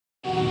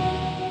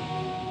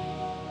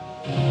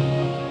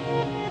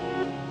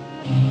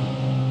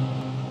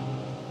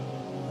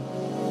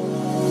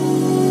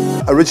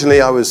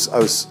Originally, I was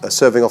a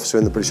serving officer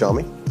in the British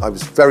Army. I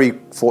was very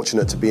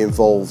fortunate to be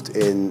involved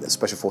in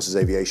Special Forces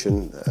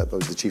aviation. I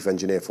was the chief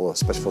engineer for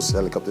Special Forces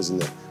helicopters in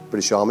the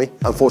British Army.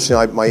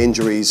 Unfortunately, my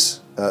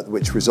injuries,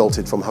 which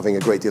resulted from having a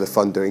great deal of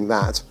fun doing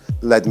that,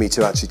 led me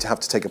to actually have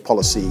to take a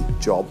policy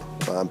job.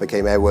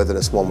 Became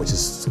Airworthiness 1, which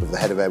is sort of the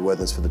head of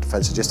airworthiness for the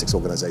Defence Logistics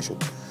Organisation.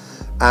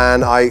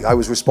 And I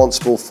was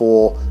responsible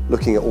for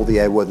looking at all the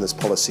airworthiness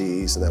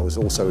policies, and I was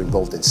also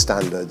involved in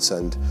standards,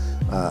 and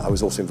I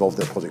was also involved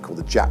in a project called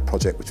the JAP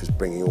project, which was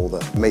bringing all the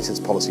maintenance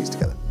policies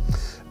together.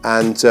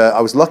 And I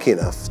was lucky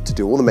enough to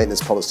do all the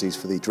maintenance policies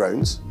for the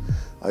drones.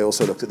 I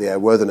also looked at the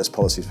airworthiness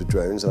policies for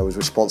drones, and I was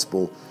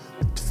responsible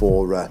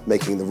for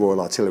making the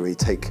Royal Artillery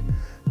take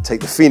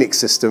the Phoenix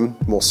system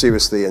more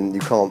seriously, and you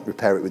can't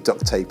repair it with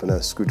duct tape and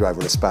a screwdriver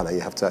and a spanner.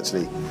 You have to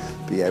actually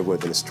be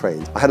airworthiness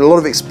trained. I had a lot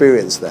of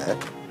experience there.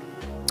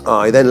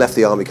 I then left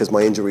the army because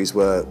my injuries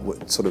were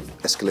sort of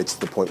escalated to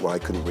the point where I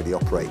couldn't really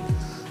operate.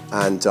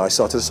 And I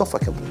started a software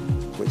company,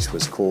 which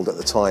was called at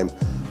the time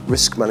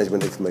Risk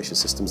Management Information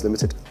Systems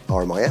Limited,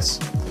 RMIS,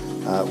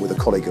 with a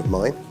colleague of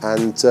mine.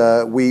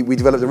 And we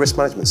developed a risk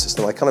management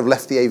system. I kind of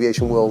left the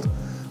aviation world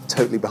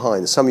totally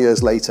behind. Some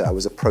years later, I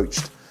was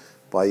approached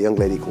by a young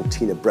lady called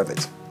Tina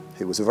Brevitt,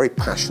 who was a very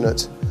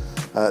passionate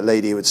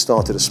lady who had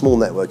started a small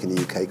network in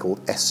the UK called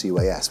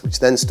SUAS,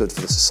 which then stood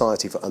for the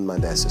Society for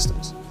Unmanned Air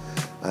Systems.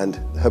 And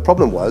her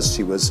problem was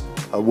she was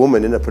a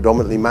woman in a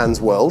predominantly man's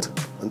world.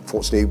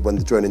 Unfortunately, when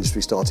the drone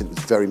industry started, it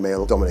was very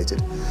male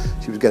dominated.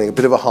 She was getting a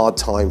bit of a hard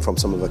time from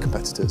some of her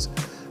competitors.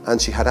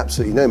 And she had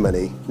absolutely no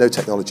money, no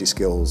technology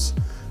skills,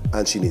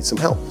 and she needed some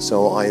help.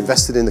 So I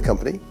invested in the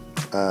company.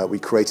 We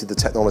created the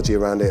technology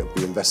around it.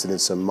 We invested in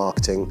some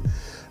marketing.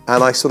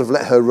 And I sort of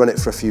let her run it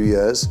for a few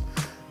years.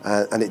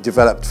 And it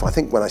developed, I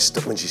think when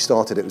she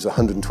started it was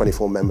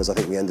 124 members, I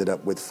think we ended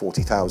up with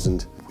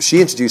 40,000. She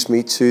introduced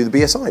me to the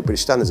BSI,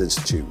 British Standards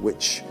Institute,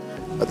 which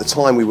at the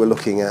time we were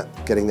looking at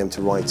getting them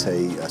to write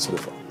a sort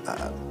of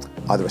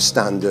either a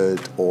standard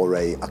or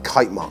a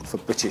kite mark for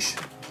British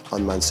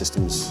unmanned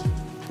systems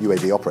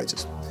UAV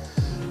operators.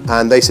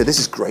 And they said, this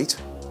is great,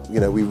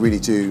 you know, we really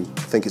do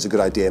think it's a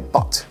good idea,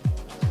 but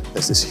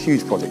there's this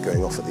huge project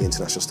going off at the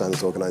International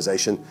Standards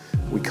Organisation.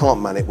 We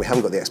can't man it, we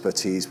haven't got the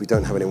expertise, we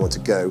don't have anyone to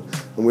go.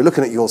 And we're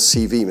looking at your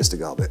CV, Mr.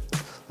 Garbett,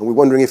 and we're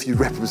wondering if you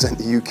represent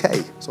the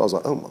UK. So I was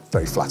like, oh, I'm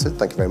very flattered,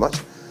 thank you very much.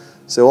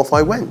 So off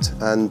I went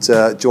and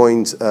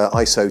joined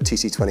ISO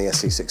TC20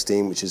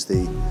 SC16, which is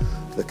the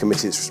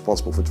committee that's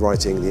responsible for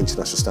writing the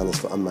international standards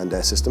for unmanned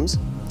air systems.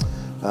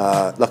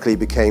 Luckily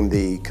became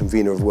the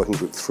convener of Working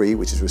Group 3,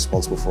 which is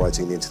responsible for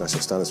writing the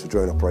international standards for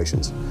drone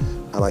operations.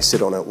 And I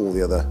sit on all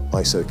the other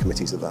ISO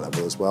committees at that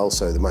level as well,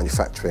 so the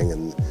manufacturing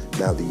and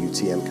now the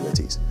UTM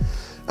committees.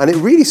 And it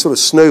really sort of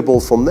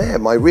snowballed from there.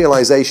 My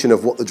realization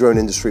of what the drone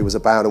industry was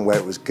about and where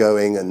it was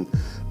going, and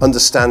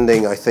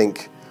understanding, I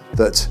think,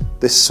 that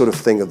this sort of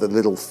thing of the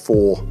little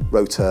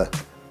 4-rotor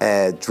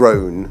air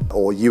drone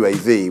or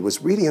UAV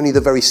was really only the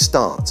very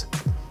start,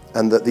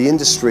 and that the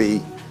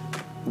industry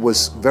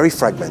was very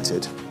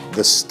fragmented.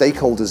 The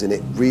stakeholders in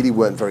it really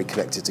weren't very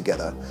connected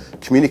together.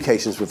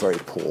 Communications were very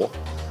poor.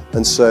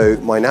 And so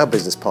my now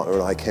business partner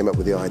and I came up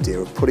with the idea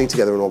of putting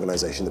together an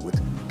organisation that would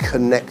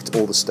connect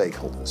all the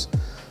stakeholders.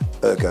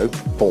 Ergo,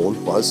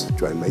 born was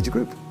Drone Major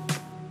Group.